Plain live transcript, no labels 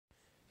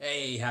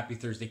Hey, happy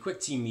Thursday.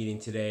 Quick team meeting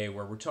today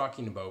where we're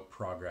talking about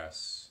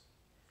progress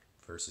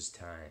versus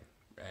time,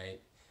 right?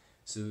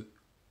 So,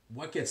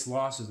 what gets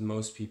lost with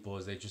most people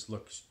is they just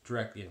look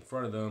directly in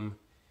front of them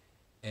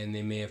and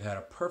they may have had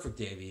a perfect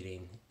day of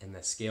eating, and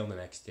the scale the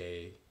next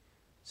day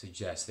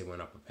suggests they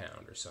went up a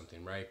pound or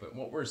something, right? But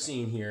what we're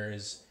seeing here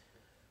is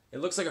it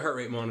looks like a heart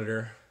rate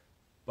monitor,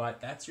 but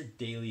that's your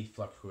daily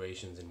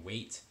fluctuations in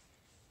weight.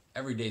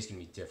 Every day is going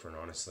to be different,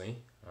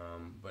 honestly.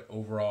 But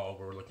overall,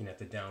 we're looking at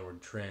the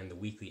downward trend, the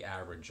weekly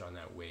average on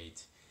that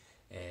weight.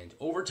 And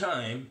over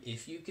time,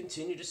 if you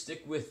continue to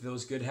stick with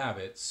those good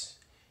habits,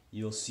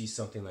 you'll see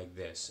something like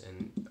this.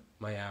 And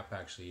my app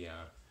actually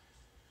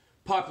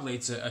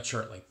populates a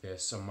chart like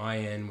this on my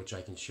end, which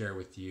I can share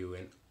with you.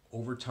 And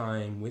over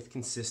time, with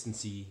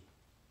consistency,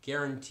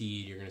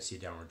 guaranteed you're going to see a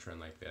downward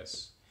trend like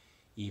this,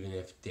 even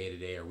if day to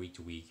day or week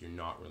to week you're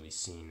not really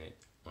seeing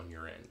it on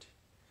your end.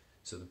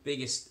 So the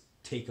biggest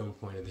take-home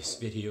point of this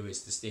video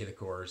is to stay the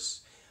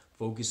course,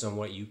 focus on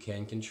what you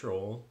can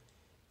control,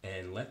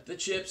 and let the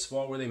chips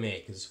fall where they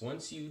may, because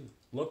once you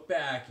look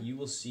back, you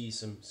will see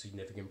some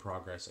significant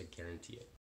progress, I guarantee it.